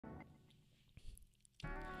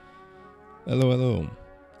Hello.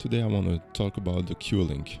 Today I want to talk about the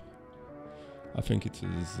Qlink. I think it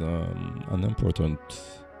is an important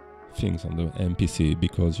thing on the NPC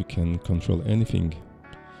because you can control anything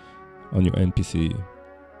on your NPC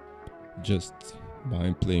just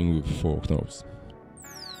by playing with 4 knobs.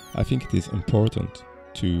 I think it is important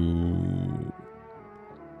to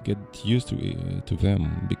get used to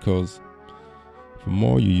them because the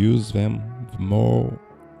more you use them, the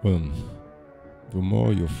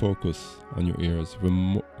more you focus on your ears,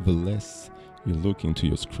 the less you look into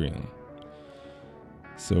your screen.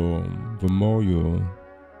 So the more you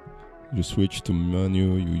switch to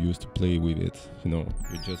menu you used to play with it, you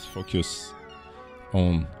just focus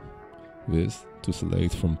on this to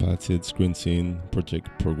select from paths, screen scene, project,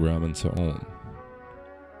 program, and so on.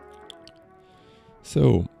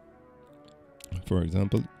 So, for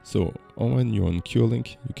example, when you're on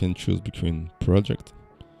Qlink, you can choose between project.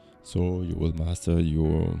 So you will master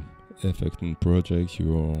your effect in project,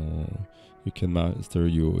 you can master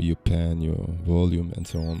your pen, your volume, and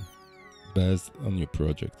so on, based on your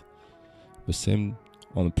project. The same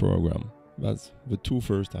on the program. That's the two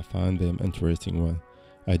first. I find them interesting when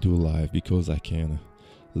I do live because I can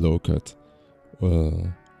low cut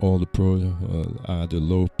all the add a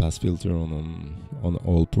low pass filter on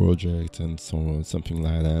all project and so on, something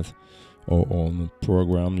like that, or on the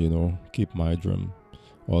program, keep my drum.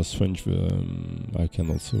 Or strange, I can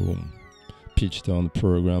also pitch down the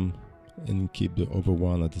program and keep the other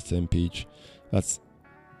one at the same pitch. That's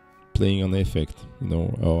playing on effect,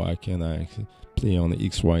 or I can actually play on the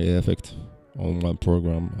XY effect on one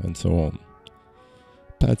program and so on.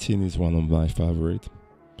 Patching is one of my favorite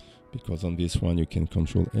because on this one you can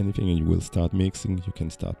control anything and you will start mixing, you can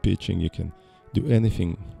start pitching, you can do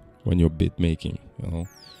anything when you're beat making,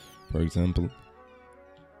 For example,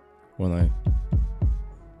 when I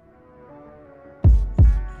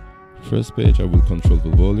first page, I will control the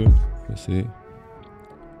volume, you see.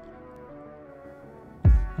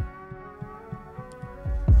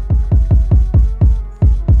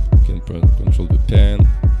 You can control the pen.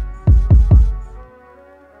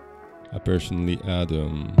 I personally add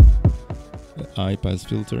an high pass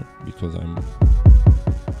filter because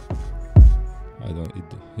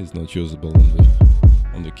it's not usable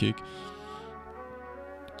on the kick.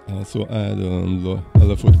 I also add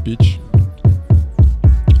LFO pitch,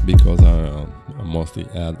 because I mostly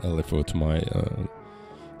add LFO to my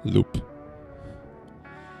loop.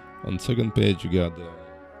 On the second page you got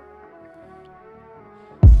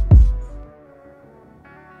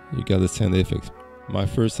the sound effect. My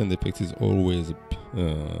first sound effect is always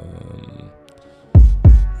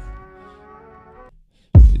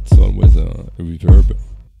it's always a reverb.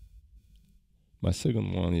 My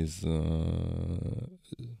second one is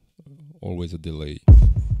always a delay.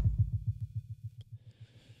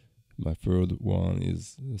 My third one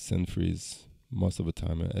is send freeze, most of the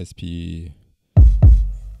time a SP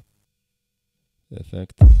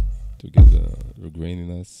effect to get the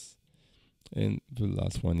graininess, and the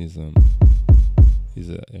last one is a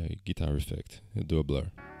guitar effect, a doubler.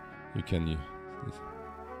 You can use this.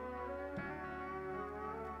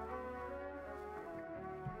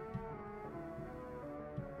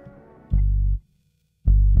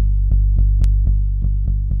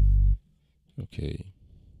 Okay.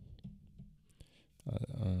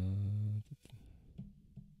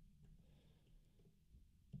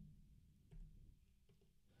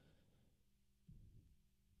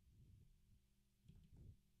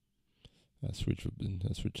 I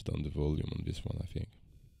switched down the volume on this one, I think.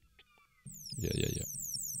 Yeah.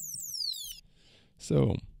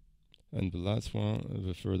 So, and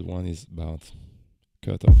the third one is about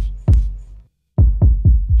cutoff,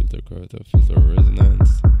 filter cutoff, filter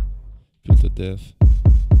resonance, filter depth,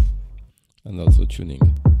 and also tuning.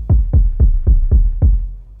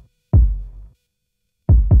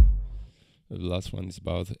 The last one is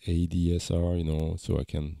about ADSR, so I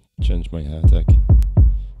can change my attack,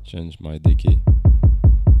 change my decay.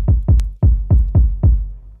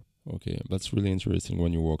 Okay, that's really interesting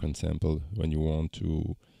when you work on sample, when you want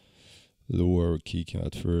to lower kick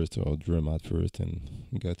at first or drum at first and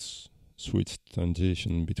get sweet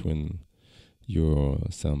transition between your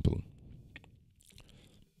sample.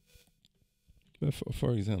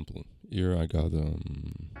 For example, here I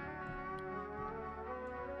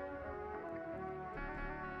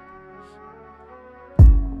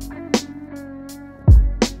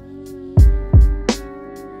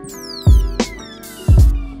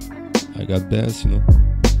got bass, so I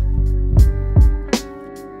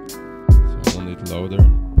want it louder.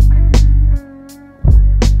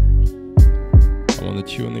 I want to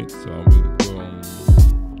tune it, so I will go on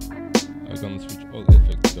gonna switch all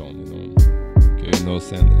effects down, you know. Okay, no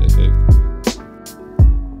sand effect,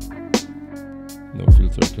 no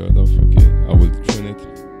filter cut off. Okay, I will tune it.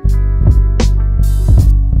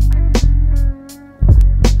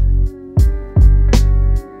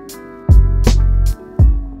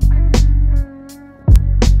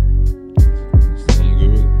 Sound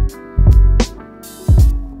good.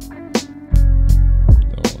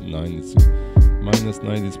 No, 9 is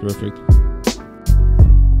 -9 is perfect.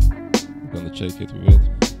 I'm gonna check it with it.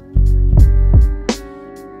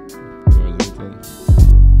 Very little.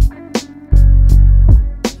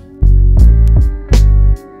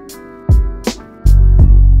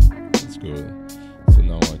 That's good. So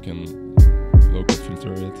now I can local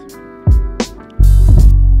filter it.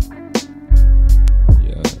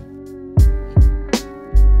 Yeah.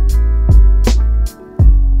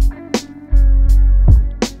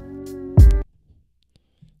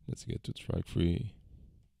 Let's get to track 3.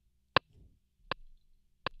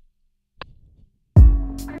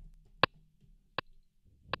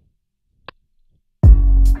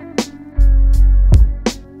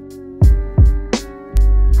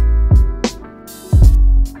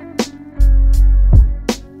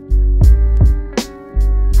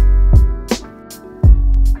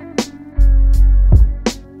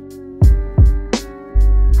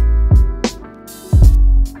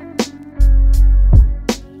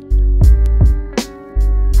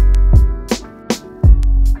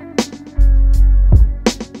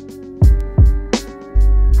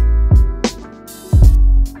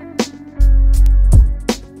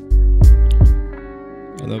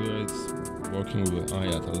 Another is working with an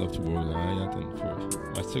hi-hat. I love to work with a hi-hat, and for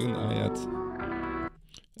my second hi-hat,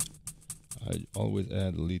 I always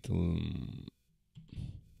add a little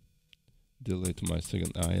delay to my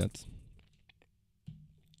second hi-hat.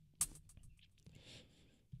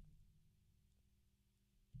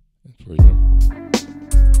 And for example,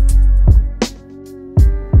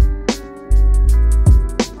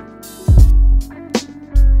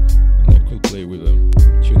 and I could play with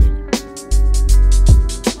tuning.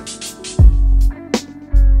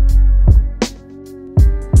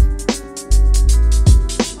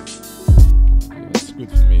 Good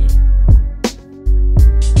for me.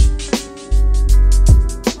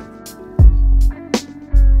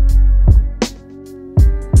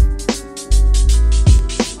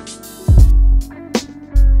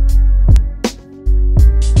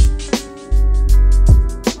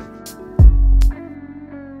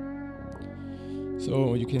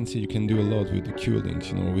 So you can see you can do a lot with the Qlink,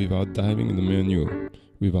 you know, without diving in the menu,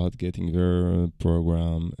 without getting their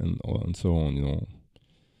program and so on, you know.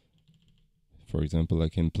 For example, I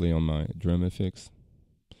can play on my drum effects.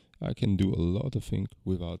 I can do a lot of things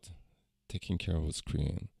without taking care of the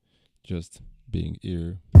screen. Just being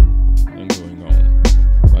here and going on.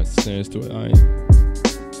 My snares too high,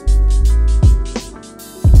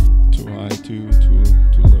 too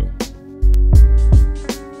low.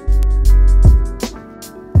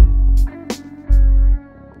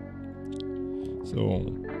 So,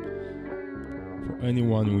 for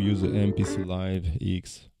anyone who uses MPC Live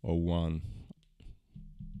X or One,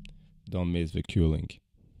 don't miss the Qlink.